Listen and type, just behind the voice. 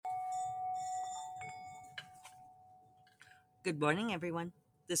Good morning, everyone.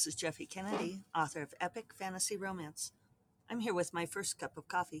 This is Jeffy Kennedy, author of Epic Fantasy Romance. I'm here with my first cup of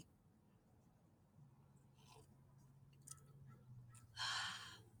coffee.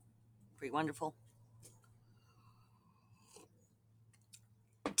 Pretty wonderful.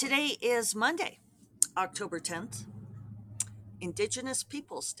 Today is Monday, October 10th, Indigenous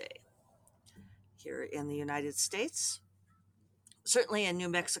Peoples Day. Here in the United States, certainly in New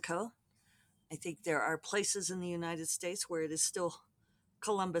Mexico, I think there are places in the United States where it is still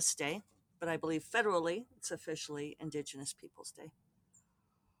Columbus Day, but I believe federally it's officially Indigenous Peoples Day.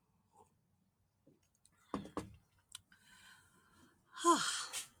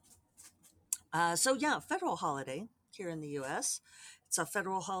 Federal holiday here in the US. It's a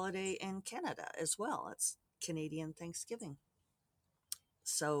federal holiday in Canada as well. It's Canadian Thanksgiving.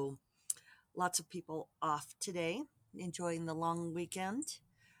 So lots of people off today, enjoying the long weekend.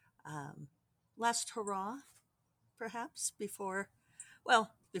 Um, Last hurrah, perhaps, before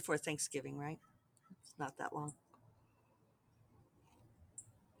Thanksgiving, right? It's not that long.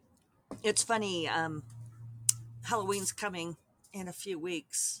 It's funny, Halloween's coming in a few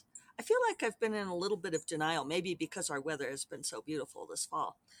weeks. I feel like I've been in a little bit of denial, maybe because our weather has been so beautiful this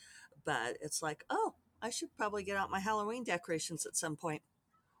fall. But it's like, oh, I should probably get out my Halloween decorations at some point,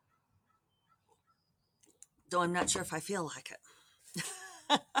 though I'm not sure if I feel like it.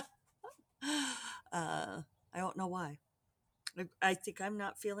 I don't know why. I think I'm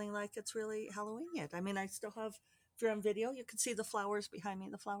not feeling like it's really Halloween yet. I mean, I still have, if you're on video, you can see the flowers behind me.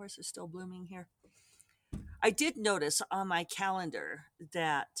 The flowers are still blooming here. I did notice on my calendar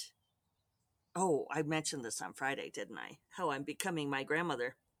that, oh, I mentioned this on Friday, didn't I? How I'm becoming my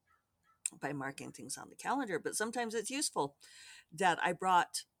grandmother by marking things on the calendar, but sometimes it's useful that I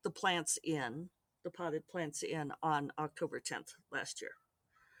brought the potted plants in on October 10th last year.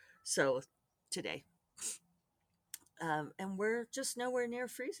 So today. And we're just nowhere near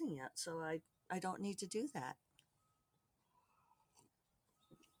freezing yet, so I don't need to do that.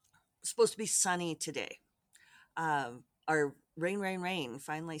 It's supposed to be sunny today. Our rain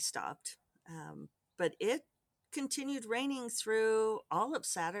finally stopped, but it continued raining through all of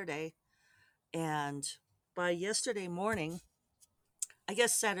Saturday. And by yesterday morning, I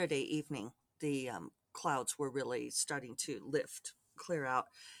guess Saturday evening, the clouds were really starting to lift, clear out.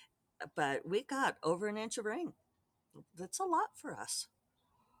 But we got over an inch of rain. That's a lot for us.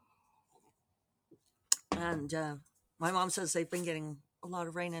 And my mom says they've been getting a lot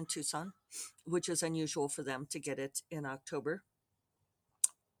of rain in Tucson, which is unusual for them to get it in October.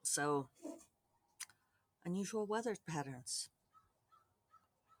 So, unusual weather patterns.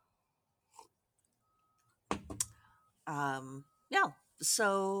 Yeah,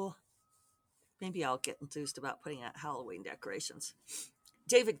 so maybe I'll get enthused about putting out Halloween decorations.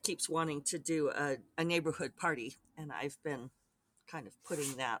 David keeps wanting to do a neighborhood party, and I've been kind of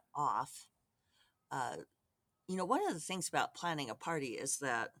putting that off. Uh, one of the things about planning a party is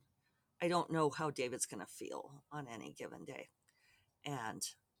that I don't know how David's going to feel on any given day. And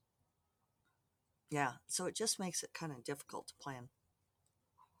yeah, so it just makes it kind of difficult to plan.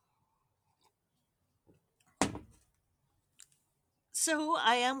 So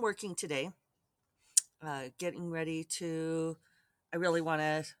I am working today, getting ready to. I really want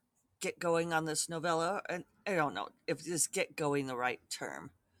to get going on this novella. And I don't know if this get going the right term.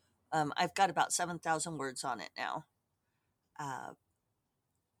 I've got about 7,000 words on it now. Uh,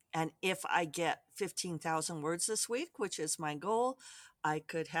 and if I get 15,000 words this week, which is my goal, I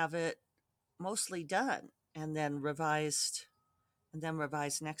could have it mostly done and then revised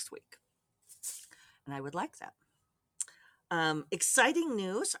next week. And I would like that. Exciting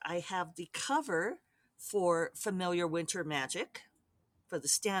news, I have the cover for Familiar Winter Magic for the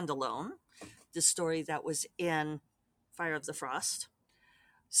standalone, the story that was in Fire of the Frost.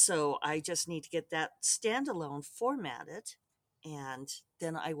 So I just need to get that standalone formatted, and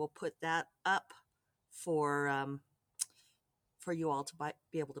then I will put that up for you all to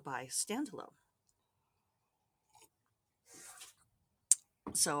be able to buy standalone.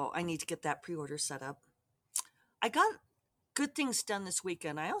 So I need to get that pre-order set up. I got good things done this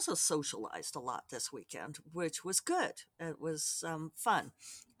weekend. I also socialized a lot this weekend, which was good. It was fun.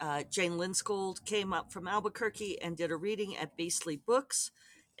 Jane Linskold came up from Albuquerque and did a reading at Beastly Books.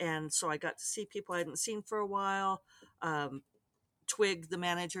 And so I got to see people I hadn't seen for a while. Twig, the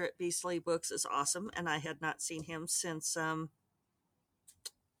manager at Beastly Books, is awesome. And I had not seen him since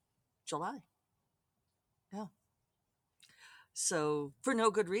July. Yeah. So for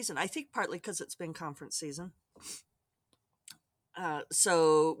no good reason. I think partly because it's been conference season.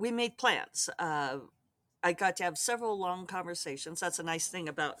 So we made plans. I got to have several long conversations. That's a nice thing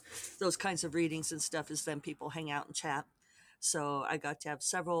about those kinds of readings and stuff is then people hang out and chat. So I got to have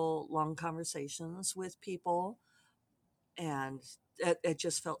several long conversations with people, and it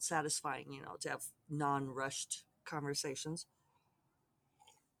just felt satisfying, to have non-rushed conversations.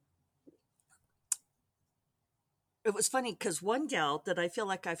 It was funny because one gal that I feel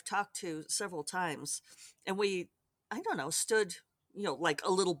like I've talked to several times, and we, I don't know, stood, like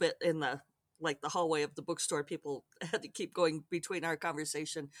a little bit in the hallway of the bookstore. People had to keep going between our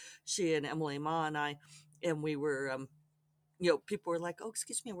conversation, she and Emily Ma and I, and we were, people were like, "Oh,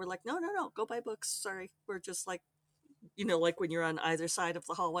 excuse me." We're like, "No, no, no, go buy books. Sorry, we're just like, like when you're on either side of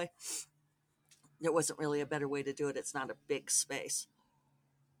the hallway." There wasn't really a better way to do it. It's not a big space.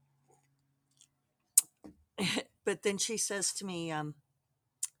 But then she says to me, I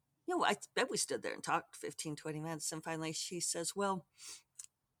bet we stood there and talked 15, 20 minutes. And finally she says, well,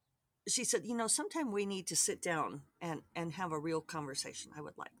 she said, sometime we need to sit down and have a real conversation. I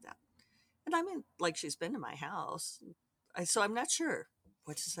would like that. And I mean, like, she's been to my house. So I'm not sure.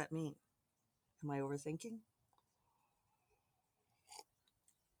 What does that mean? Am I overthinking?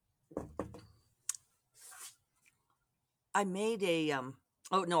 I made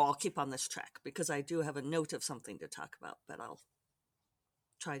oh no, I'll keep on this track because I do have a note of something to talk about, but I'll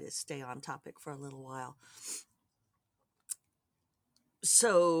try to stay on topic for a little while.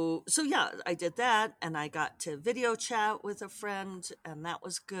 So yeah, I did that, and I got to video chat with a friend, and that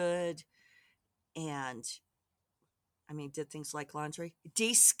was good. And I mean, did things like laundry,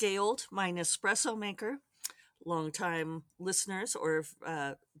 descaled my Nespresso maker. Longtime listeners or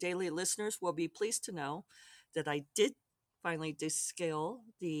daily listeners will be pleased to know that I did finally descale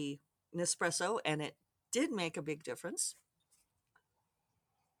the Nespresso, and it did make a big difference.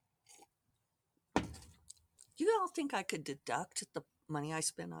 Do you all think I could deduct the money I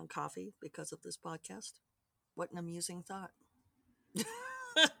spend on coffee because of this podcast? What an amusing thought.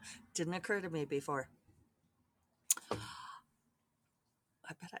 Didn't occur to me before.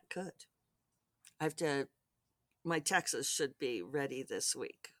 I bet I could. I have to, my taxes should be ready this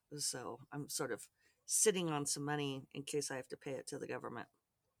week. So I'm sort of sitting on some money in case I have to pay it to the government.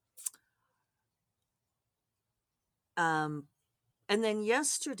 Um, and then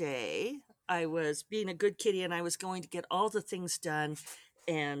yesterday, I was being a good kitty and I was going to get all the things done.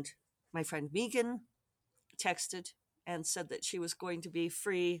 And my friend Megan texted and said that she was going to be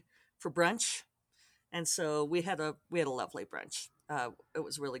free for brunch. And so we had a lovely brunch. It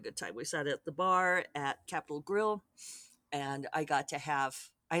was a really good time. We sat at the bar at Capitol Grill, and I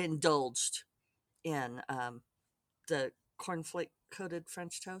indulged in the cornflake coated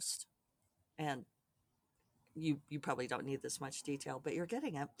French toast. And you probably don't need this much detail, but you're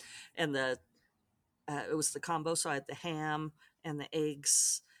getting it. And it was the combo, so I had the ham and the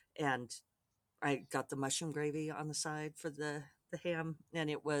eggs, and I got the mushroom gravy on the side for the ham, and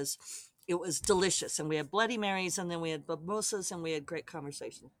it was delicious. And we had Bloody Marys, and then we had mimosas, and we had great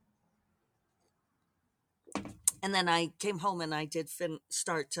conversation. And then I came home and I did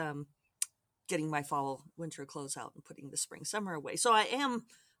start getting my fall winter clothes out and putting the spring summer away. So I am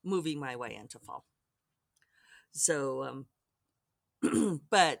moving my way into fall. So,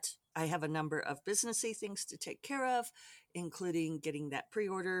 but I have a number of businessy things to take care of, including getting that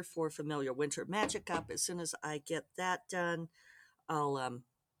pre-order for Familiar Winter Magic up. As soon as I get that done, I'll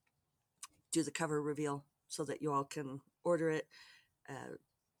do the cover reveal so that you all can order it. Uh,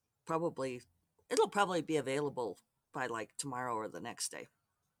 probably, it'll probably be available by like tomorrow or the next day.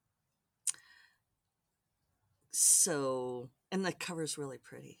 So, and the cover's really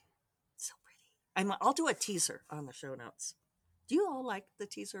pretty. So pretty. I'll do a teaser on the show notes. Do you all like the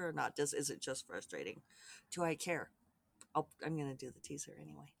teaser or not? Is it just frustrating? Do I care? I'm going to do the teaser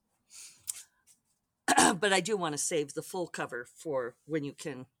anyway. But I do want to save the full cover for when you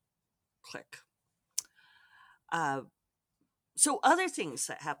can click. Uh, so other things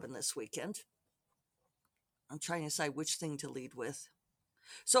that happened this weekend. I'm trying to decide which thing to lead with.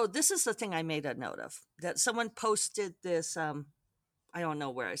 So this is the thing I made a note of, that someone posted this. I don't know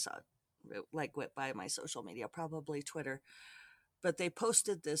where I saw it, like went by my social media, probably Twitter, but they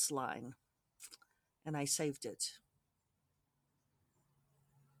posted this line, and I saved it.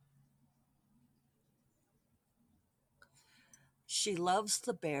 She loves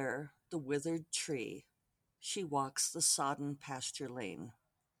the bare, the withered tree. She walks the sodden pasture lane.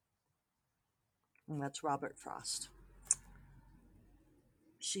 And that's Robert Frost.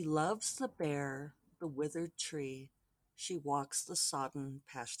 She loves the bare, the withered tree. She walks the sodden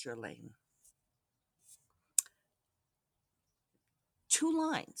pasture lane. Two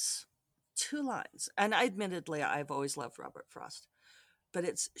lines. Two lines. And admittedly, I've always loved Robert Frost. But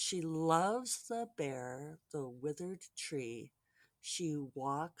it's, she loves the bare, the withered tree. She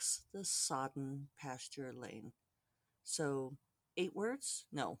walks the sodden pasture lane. So 8 words?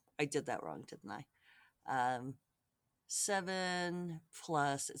 No, I did that wrong, didn't I? Um, 7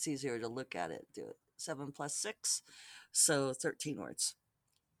 plus, it's easier to look at it, do it. 7 plus 6. So 13 words.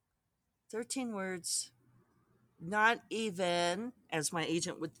 13 words, not even, as my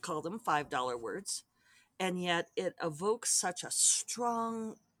agent would call them, $5 words. And yet it evokes such a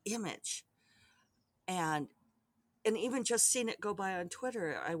strong image. And and even just seeing it go by on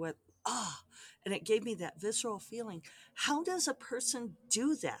Twitter, I went, oh, and it gave me that visceral feeling. How does a person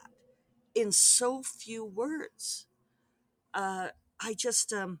do that in so few words? Uh, I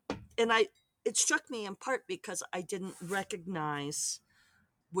just, and I, it struck me in part because I didn't recognize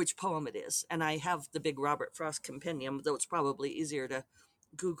which poem it is. And I have the big Robert Frost compendium, though it's probably easier to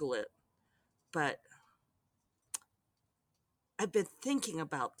Google it. But I've been thinking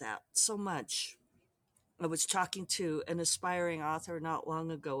about that so much. I was talking to an aspiring author not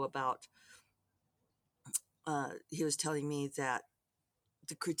long ago about, he was telling me that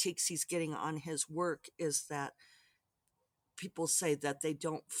the critiques he's getting on his work is that people say that they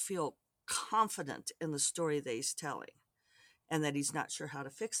don't feel confident in the story that he's telling and that he's not sure how to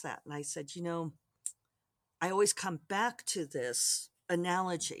fix that. And I said, I always come back to this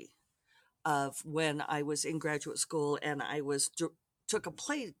analogy of when I was in graduate school and I took a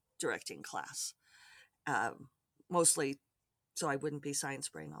play directing class, um, mostly so I wouldn't be science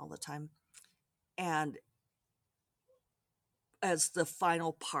brain all the time. And as the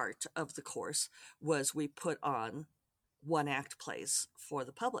final part of the course was we put on one act plays for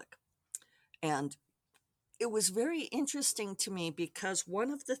the public. And it was very interesting to me because one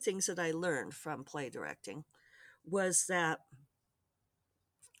of the things that I learned from play directing was that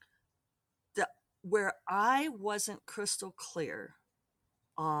the where I wasn't crystal clear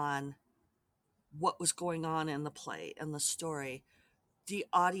on what was going on in the play and the story, the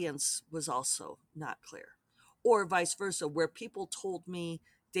audience was also not clear. Or vice versa, where people told me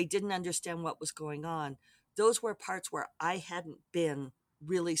they didn't understand what was going on, those were parts where I hadn't been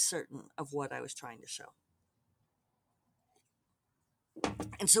really certain of what I was trying to show.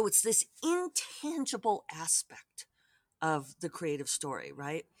 And so it's this intangible aspect of the creative story,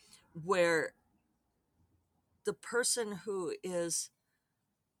 right? Where the person who is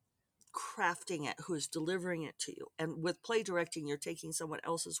crafting it, who is delivering it to you, and with play directing, you're taking someone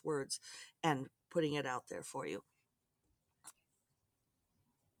else's words and putting it out there for you,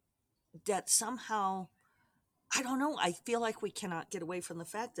 that somehow, I don't know, I feel like we cannot get away from the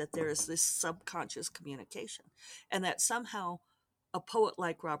fact that there is this subconscious communication, and that somehow a poet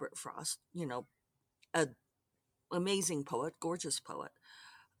like Robert Frost, an amazing poet, gorgeous poet,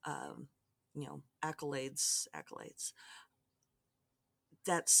 um, accolades,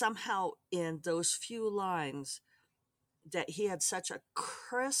 that somehow in those few lines that he had such a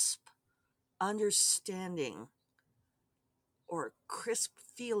crisp understanding or crisp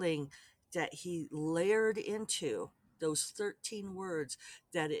feeling that he layered into those 13 words,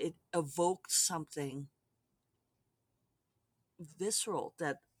 that it evoked something visceral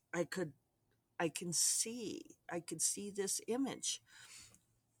that I could I could see this image,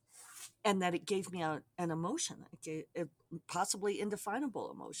 and that it gave me an emotion. It gave a possibly indefinable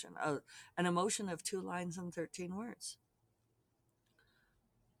emotion, an emotion of 2 lines and 13 words.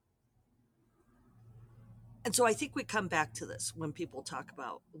 And so I think we come back to this when people talk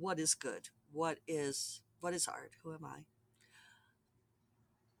about what is good, what is art, who am I?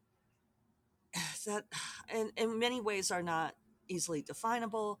 That, and in many ways, are not easily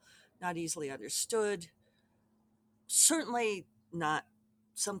definable, not easily understood. Certainly not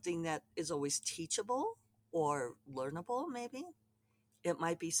something that is always teachable or learnable. Maybe it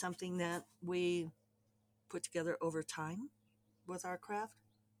might be something that we put together over time with our craft.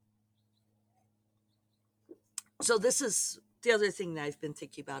 So this is the other thing that I've been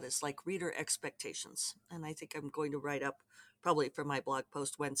thinking about, is like reader expectations. And I think I'm going to write up, probably for my blog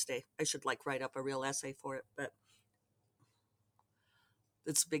post Wednesday, I should like write up a real essay for it. But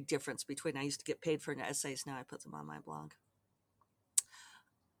it's a big difference between, I used to get paid for essays, now I put them on my blog.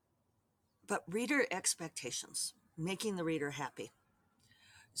 But reader expectations, making the reader happy.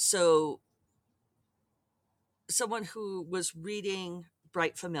 So someone who was reading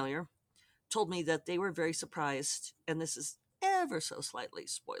Bright Familiar told me that they were very surprised, and this is ever so slightly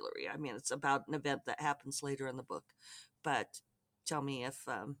spoilery. I mean, it's about an event that happens later in the book, but tell me if,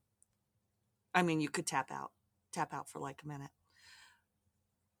 I mean, you could tap out for like a minute.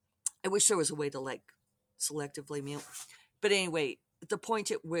 I wish there was a way to like selectively mute. But anyway, the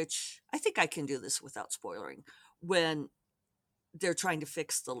point at which, I think I can do this without spoiling, when they're trying to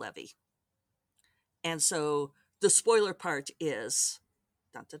fix the levee. And so the spoiler part is,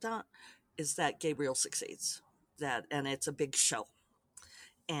 dun, dun, dun, is that Gabriel succeeds. that, and it's a big show.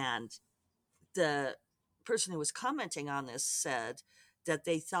 And the person who was commenting on this said that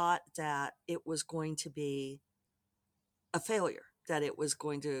they thought that it was going to be a failure, that it was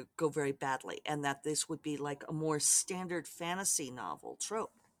going to go very badly, and that this would be like a more standard fantasy novel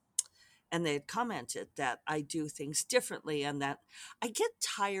trope. And they had commented that I do things differently, and that I get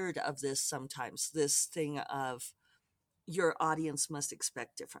tired of this sometimes, this thing of your audience must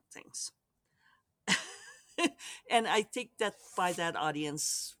expect different things. And I think that by that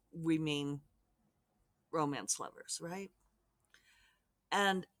audience, we mean romance lovers, right?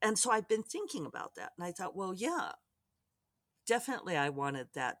 And so I've been thinking about that, and I thought, well, yeah, definitely I wanted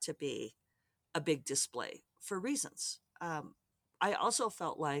that to be a big display for reasons. I also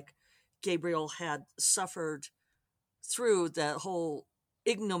felt like Gabriel had suffered through the whole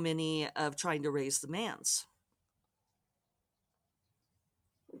ignominy of trying to raise the Mans.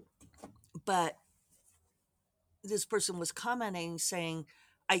 But this person was commenting saying,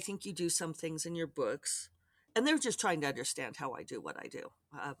 I think you do some things in your books, and they're just trying to understand how I do what I do,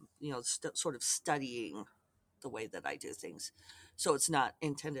 sort of studying the way that I do things. So it's not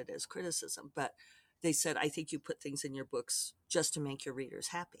intended as criticism, but they said, I think you put things in your books just to make your readers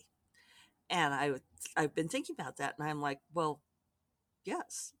happy. And I've been thinking about that, and I'm like, well,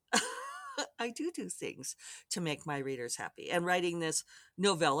 yes. I do things to make my readers happy. And writing this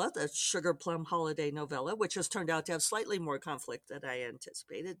novella, the Sugar Plum Holiday novella, which has turned out to have slightly more conflict than I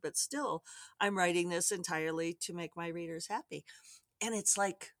anticipated, but still, I'm writing this entirely to make my readers happy. And it's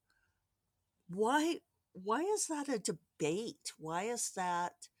like, why is that a debate? Why is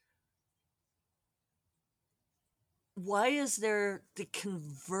there the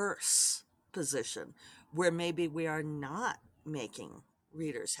converse position where maybe we are not making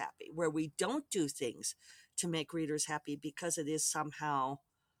readers happy, where we don't do things to make readers happy because it is somehow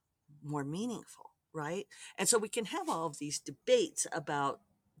more meaningful, right? And so we can have all of these debates about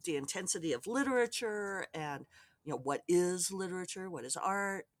the intensity of literature and, what is literature, what is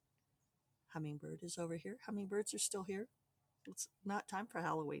art. Hummingbird is over here. Hummingbirds are still here. It's not time for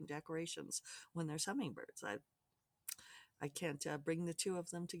Halloween decorations when there's hummingbirds. I can't bring the two of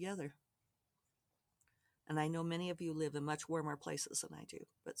them together. And I know many of you live in much warmer places than I do,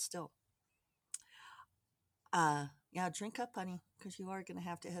 but still. Yeah, drink up, honey, because you are going to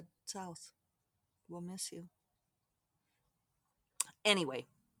have to head south. We'll miss you. Anyway,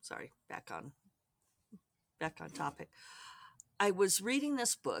 sorry, back on topic. I was reading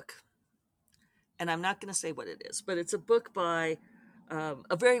this book, and I'm not going to say what it is, but it's a book by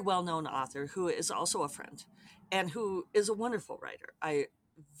a very well-known author who is also a friend and who is a wonderful writer. I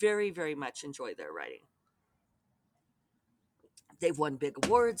very, very much enjoy their writing. They've won big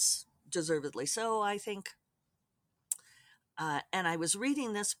awards, deservedly so, I think. And I was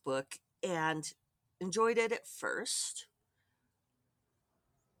reading this book and enjoyed it at first,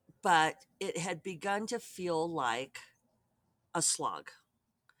 but it had begun to feel like a slog.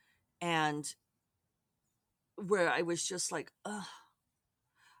 And where I was just like, ugh.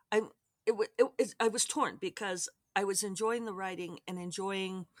 I was torn because I was enjoying the writing and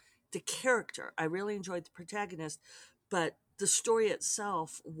enjoying the character. I really enjoyed the protagonist, but the story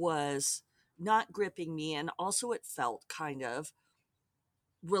itself was not gripping me. And also, it felt kind of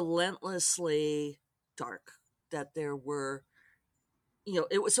relentlessly dark, that there were,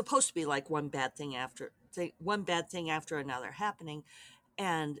 it was supposed to be like one bad thing after another happening.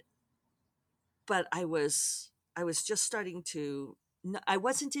 And but I was just starting to, I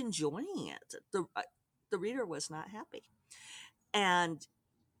wasn't enjoying it. The reader was not happy. And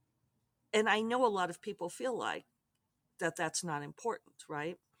and I know a lot of people feel like that's not important,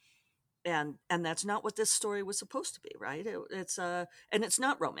 right? And that's not what this story was supposed to be, right? And it's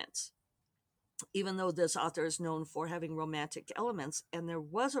not romance, even though this author is known for having romantic elements. And there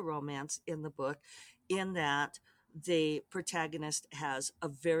was a romance in the book, in that the protagonist has a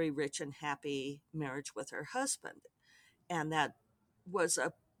very rich and happy marriage with her husband. And that was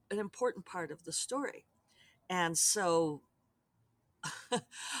an important part of the story. And so,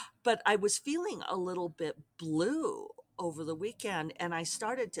 but I was feeling a little bit blue over the weekend, and I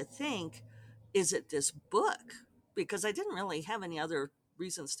started to think, is it this book? Because I didn't really have any other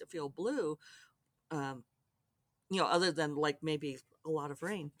reasons to feel blue. Um, other than like maybe a lot of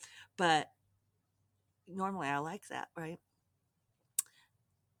rain. But normally I like that, right?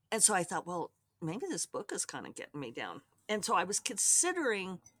 And so I thought, well, maybe this book is kind of getting me down. And so I was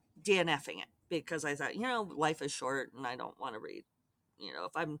considering DNFing it, because I thought, life is short and I don't want to read,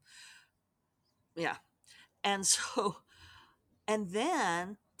 if I'm, yeah. And so, and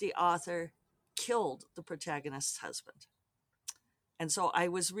then the author killed the protagonist's husband. And so I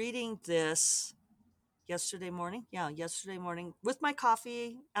was reading this yesterday morning. Yeah, yesterday morning with my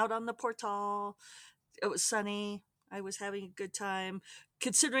coffee out on the portal. It was sunny. I was having a good time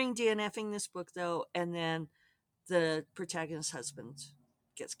considering DNFing this book though, and then the protagonist's husband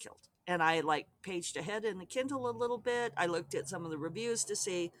gets killed. And I like paged ahead in the Kindle a little bit. I looked at some of the reviews to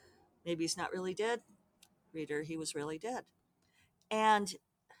see maybe he's not really dead. Reader, he was really dead. And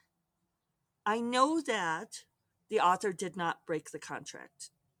I know that the author did not break the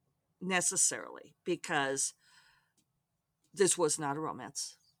contract necessarily because this was not a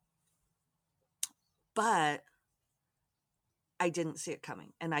romance. But I didn't see it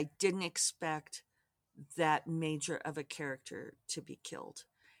coming and I didn't expect that major of a character to be killed.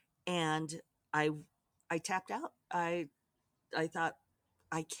 And I I tapped out. I thought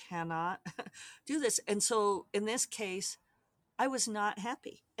I cannot do this. And so in this case, I was not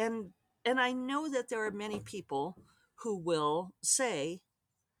happy. And I know that there are many people who will say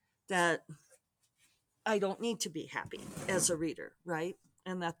that I don't need to be happy as a reader, right?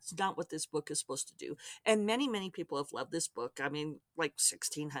 And that's not what this book is supposed to do. And many, many people have loved this book. I mean, like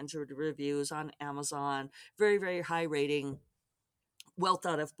 1,600 reviews on Amazon, very, very high rating, well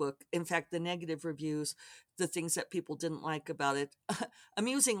thought of book. In fact, the negative reviews, the things that people didn't like about it,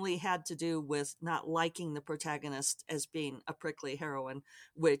 amusingly had to do with not liking the protagonist as being a prickly heroine,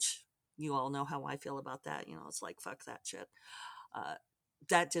 which you all know how I feel about that. You know, it's like, fuck that shit. Uh,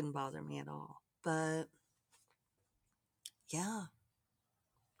 that didn't bother me at all. But yeah.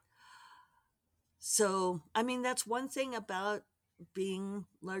 So, I mean, that's one thing about being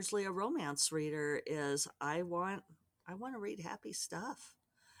largely a romance reader is I want to read happy stuff.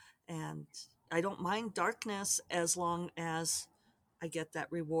 And I don't mind darkness as long as I get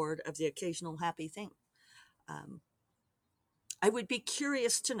that reward of the occasional happy thing. Um, I would be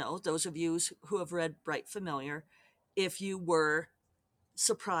curious to know, those of you who have read Bright Familiar, if you were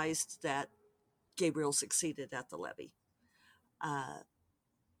surprised that Gabriel succeeded at the levee. Uh,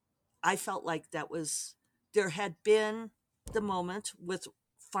 I felt like there had been the moment with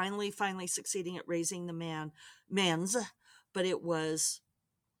finally succeeding at raising the man's, but it was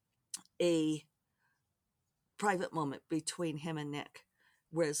a private moment between him and Nick,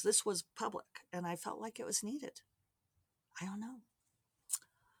 whereas this was public, and I felt like it was needed. I don't know.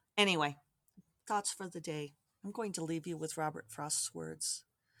 Anyway, thoughts for the day. I'm going to leave you with Robert Frost's words,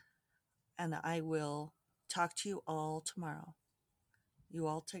 and I will talk to you all tomorrow. You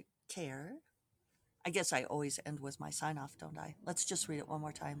all take care. I guess I always end with my sign off, don't I? Let's just read it one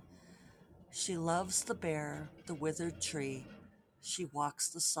more time. She loves the bare, the withered tree. She walks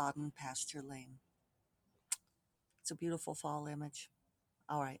the sodden pasture lane. It's a beautiful fall image.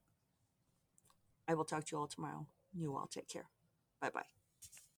 All right. I will talk to you all tomorrow. You all take care. Bye bye.